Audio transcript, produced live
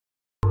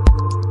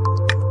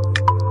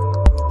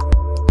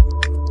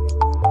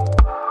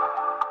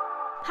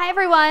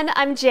everyone,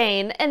 I'm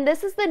Jane, and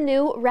this is the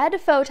new Red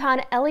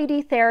Photon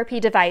LED therapy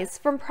device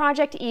from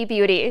Project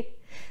eBeauty.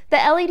 The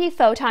LED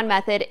photon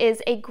method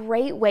is a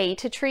great way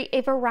to treat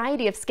a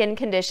variety of skin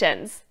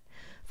conditions.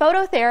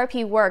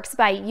 Phototherapy works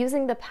by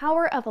using the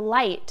power of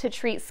light to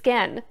treat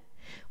skin.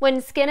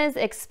 When skin is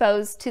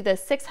exposed to the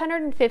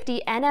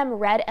 650 nm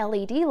red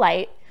LED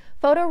light,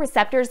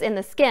 photoreceptors in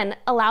the skin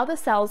allow the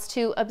cells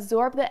to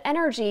absorb the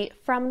energy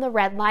from the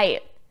red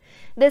light.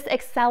 This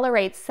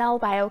accelerates cell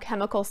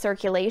biochemical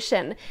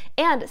circulation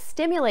and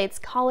stimulates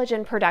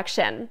collagen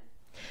production.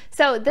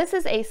 So this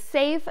is a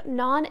safe,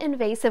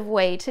 non-invasive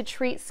way to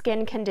treat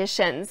skin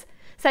conditions,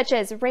 such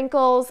as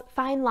wrinkles,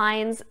 fine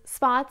lines,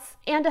 spots,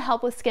 and to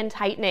help with skin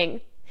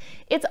tightening.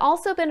 It's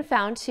also been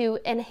found to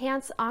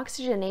enhance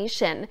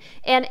oxygenation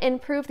and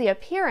improve the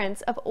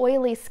appearance of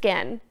oily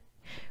skin.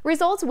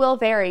 Results will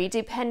vary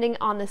depending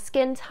on the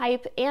skin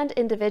type and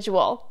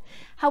individual.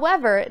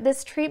 However,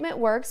 this treatment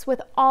works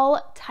with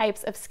all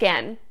types of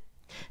skin.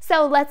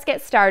 So let's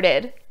get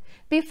started.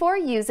 Before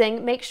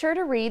using, make sure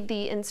to read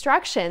the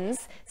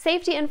instructions,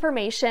 safety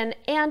information,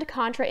 and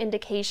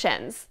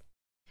contraindications.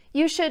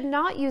 You should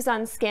not use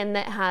on skin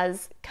that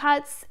has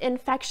cuts,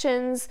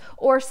 infections,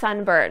 or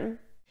sunburn.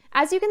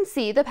 As you can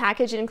see, the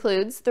package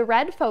includes the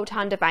Red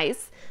Photon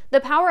device,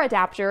 the power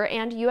adapter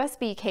and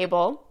USB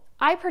cable,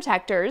 eye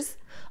protectors,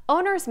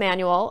 owner's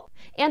manual,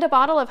 and a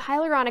bottle of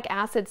hyaluronic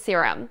acid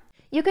serum.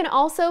 You can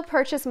also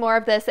purchase more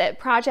of this at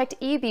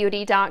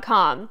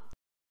projectebeauty.com.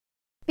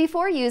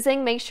 Before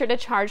using, make sure to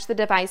charge the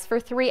device for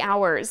 3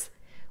 hours.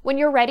 When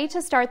you're ready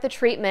to start the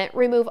treatment,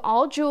 remove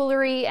all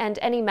jewelry and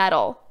any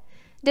metal.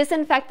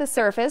 Disinfect the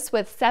surface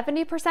with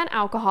 70%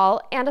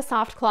 alcohol and a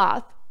soft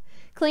cloth.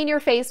 Clean your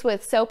face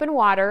with soap and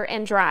water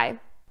and dry.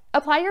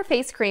 Apply your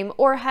face cream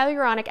or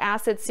hyaluronic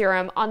acid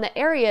serum on the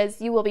areas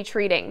you will be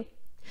treating.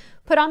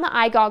 Put on the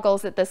eye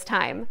goggles at this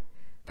time.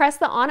 Press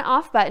the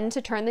on-off button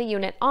to turn the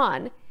unit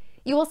on.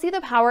 You will see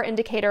the power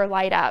indicator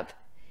light up.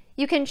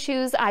 You can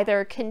choose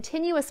either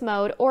continuous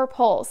mode or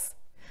pulse.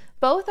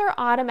 Both are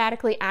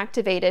automatically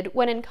activated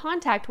when in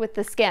contact with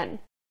the skin.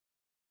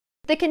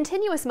 The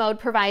continuous mode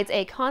provides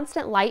a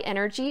constant light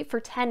energy for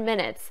 10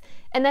 minutes,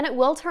 and then it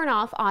will turn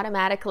off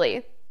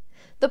automatically.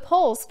 The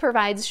pulse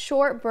provides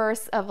short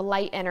bursts of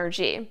light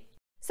energy.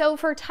 So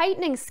for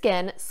tightening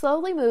skin,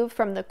 slowly move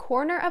from the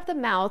corner of the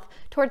mouth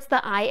towards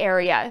the eye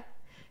area.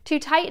 To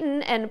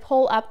tighten and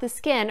pull up the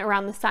skin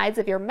around the sides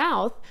of your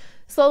mouth,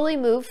 slowly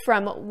move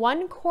from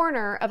one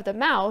corner of the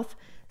mouth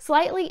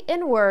slightly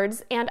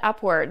inwards and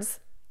upwards.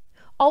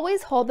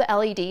 Always hold the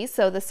LED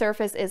so the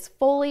surface is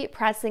fully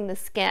pressing the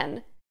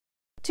skin.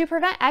 To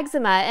prevent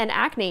eczema and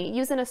acne,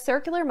 use in a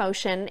circular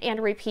motion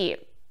and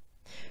repeat.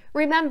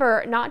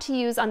 Remember not to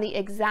use on the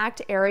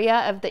exact area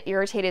of the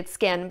irritated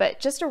skin, but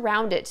just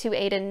around it to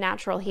aid in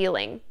natural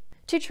healing.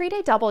 To treat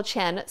a double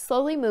chin,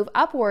 slowly move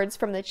upwards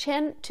from the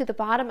chin to the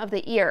bottom of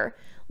the ear.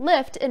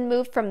 Lift and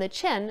move from the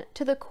chin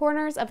to the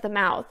corners of the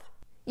mouth.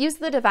 Use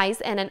the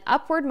device in an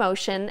upward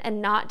motion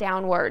and not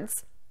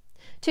downwards.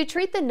 To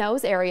treat the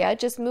nose area,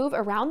 just move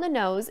around the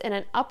nose in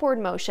an upward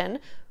motion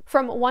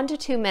from 1 to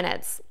 2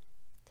 minutes.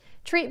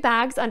 Treat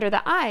bags under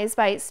the eyes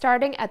by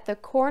starting at the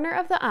corner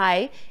of the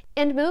eye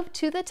and move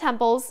to the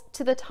temples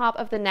to the top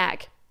of the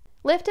neck.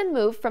 Lift and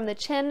move from the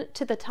chin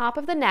to the top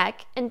of the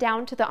neck and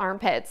down to the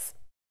armpits.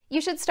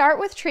 You should start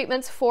with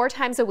treatments 4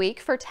 times a week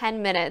for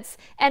 10 minutes,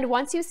 and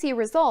once you see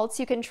results,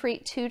 you can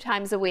treat 2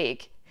 times a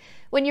week.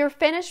 When you're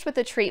finished with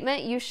the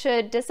treatment, you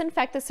should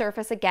disinfect the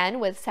surface again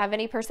with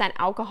 70%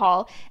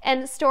 alcohol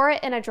and store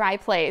it in a dry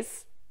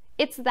place.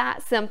 It's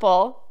that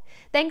simple.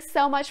 Thanks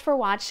so much for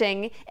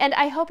watching, and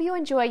I hope you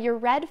enjoy your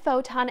Red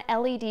Photon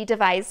LED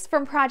device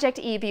from Project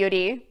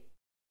eBeauty.